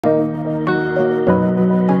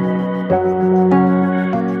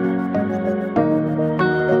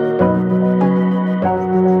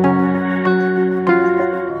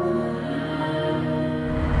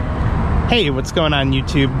Hey, what's going on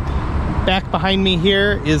YouTube? Back behind me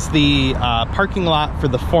here is the parking lot for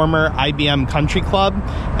the former IBM Country Club,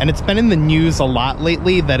 and it's been in the news a lot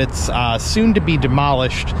lately that it's soon to be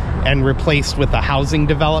demolished and replaced with a housing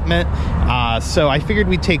development. So I figured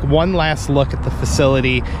we'd take one last look at the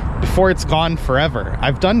facility before it's gone forever.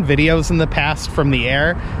 I've done videos in the past from the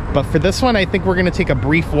air, but for this one I think we're going to take a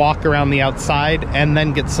brief walk around the outside and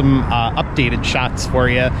then get some updated shots for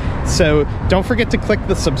you. So don't forget to click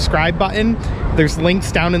the subscribe button. There's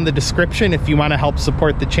links down in the description if you want to help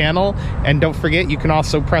support the channel, and don't forget you can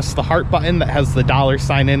also press the heart button that has the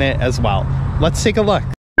 $sign in it as well. Let's take a look.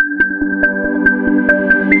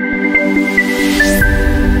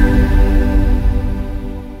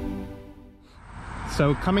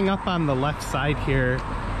 So coming up on the left side here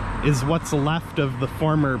is what's left of the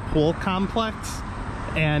former pool complex,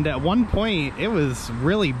 and at one point it was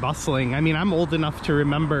really bustling. I mean, I'm old enough to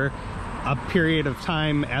remember a period of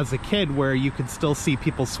time as a kid where you could still see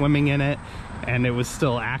people swimming in it and it was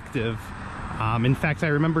still active. In fact, I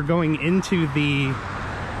remember going into the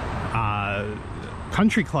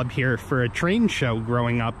country club here for a train show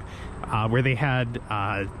growing up, where they had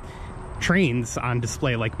trains on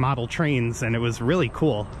display, like model trains, and it was really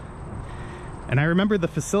cool. And I remember the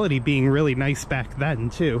facility being really nice back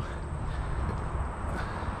then too.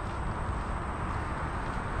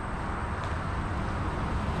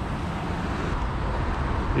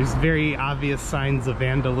 There's very obvious signs of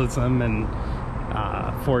vandalism and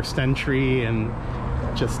forced entry and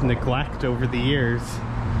just neglect over the years.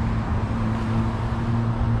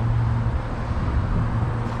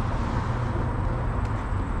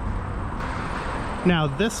 Now,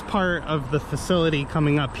 this part of the facility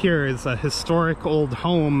coming up here is a historic old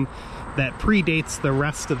home that predates the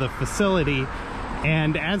rest of the facility,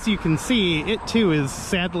 and as you can see, it too is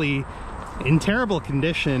sadly in terrible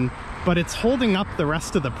condition, but it's holding up the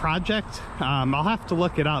rest of the project. I'll have to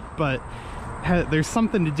look it up, but there's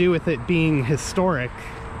something to do with it being historic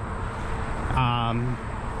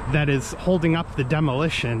that is holding up the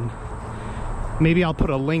demolition. Maybe I'll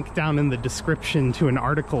put a link down in the description to an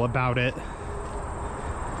article about it,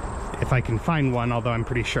 if I can find one, although I'm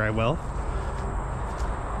pretty sure I will.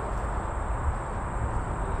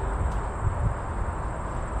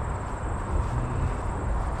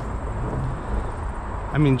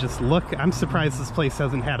 I mean, just look, I'm surprised this place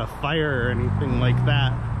hasn't had a fire or anything like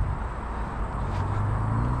that.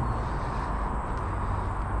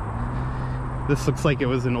 This looks like it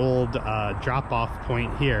was an old drop-off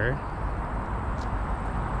point here.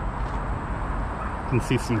 You can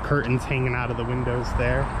see some curtains hanging out of the windows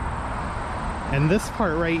there. And this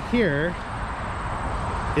part right here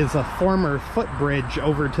is a former footbridge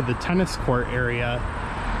over to the tennis court area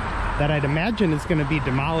that I'd imagine is going to be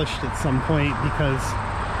demolished at some point, because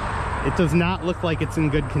it does not look like it's in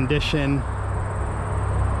good condition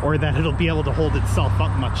or that it'll be able to hold itself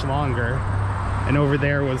up much longer. And over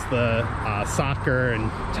there was the soccer and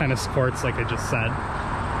tennis courts, like I just said.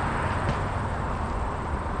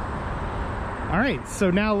 All right, so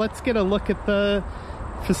now let's get a look at the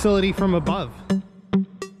facility from above.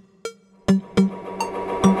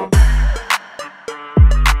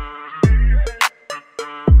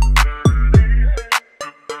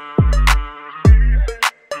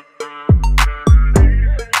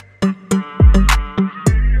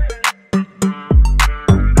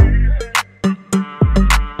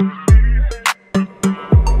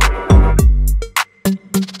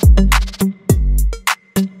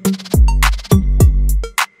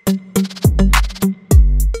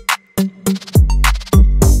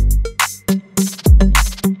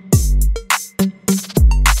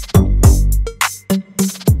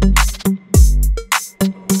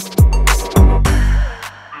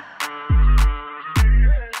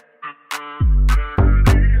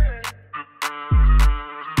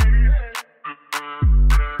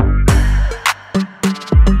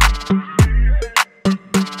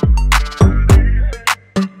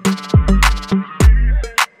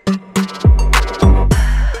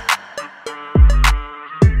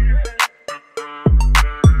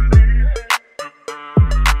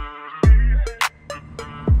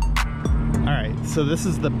 So this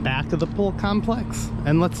is the back of the pool complex,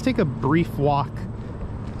 and let's take a brief walk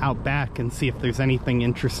out back and see if there's anything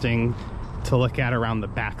interesting to look at around the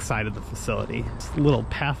back side of the facility. This little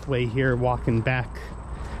pathway here walking back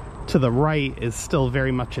to the right is still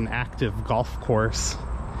very much an active golf course.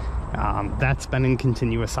 That's been in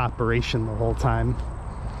continuous operation the whole time.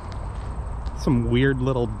 Some weird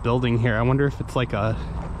little building here. I wonder if it's like a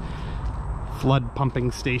flood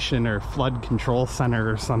pumping station or flood control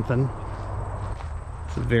center or something.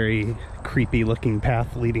 It's a very creepy looking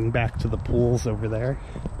path leading back to the pools over there.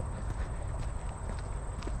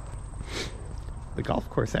 The golf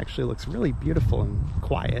course actually looks really beautiful and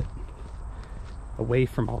quiet, away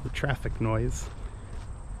from all the traffic noise.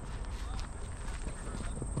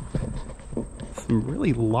 Some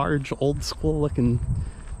really large, old school looking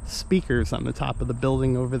speakers on the top of the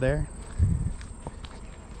building over there.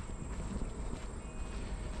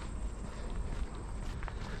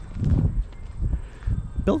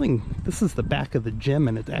 Building, this is the back of the gym,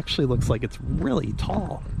 and it actually looks like it's really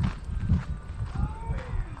tall.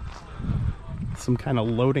 Some kind of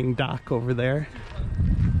loading dock over there.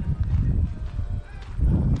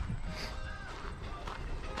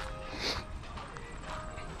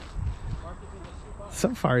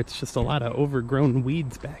 So far, it's just a lot of overgrown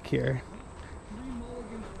weeds back here.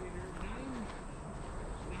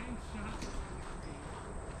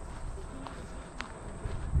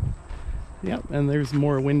 Yep, and there's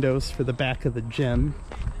more windows for the back of the gym.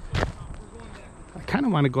 I kind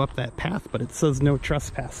of want to go up that path, but it says no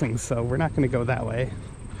trespassing, so we're not going to go that way.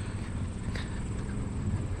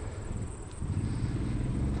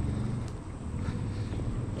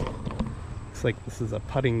 Looks like this is a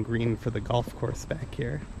putting green for the golf course back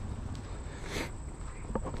here.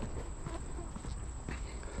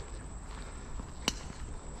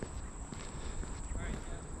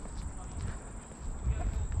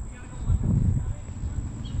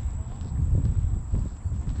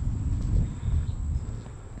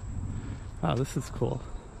 Wow, this is cool.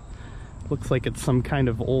 Looks like it's some kind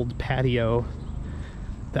of old patio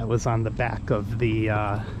that was on the back of the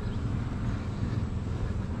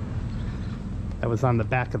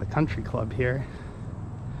country club here.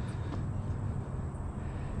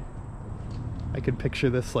 I could picture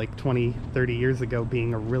this like 20, 30 years ago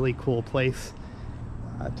being a really cool place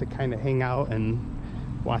to kind of hang out and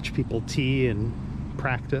watch people tee and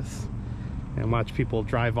practice and watch people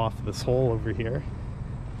drive off this hole over here.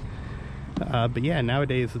 But yeah,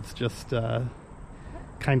 nowadays it's just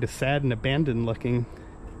kind of sad and abandoned looking.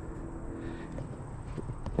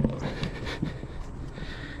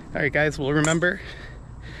 Alright guys, well remember,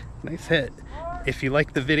 nice hit. If you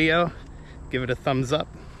liked the video, give it a thumbs up.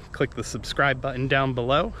 Click the subscribe button down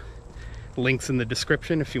below. Links in the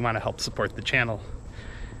description if you want to help support the channel.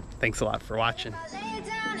 Thanks a lot for watching.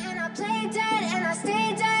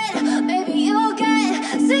 Maybe you'll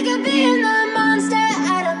get sick of being the monster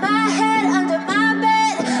out of my head, under my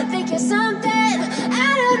bed. Think you're something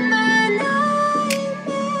out of my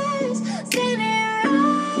nightmares. See me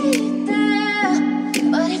right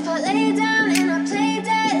there. But if I lay down and I play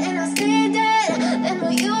dead and I stay dead, then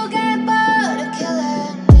will you get bored of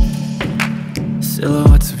killing me?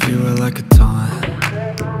 Silhouettes of you are like a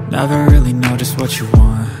taunt. Never really know just what you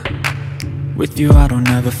want. With you I don't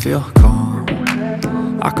ever feel calm.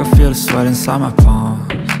 I can feel the sweat inside my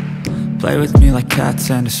palms. Play with me like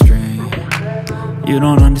cats and a string. You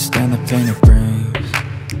don't understand the pain it brings.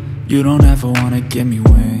 You don't ever wanna give me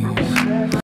wings.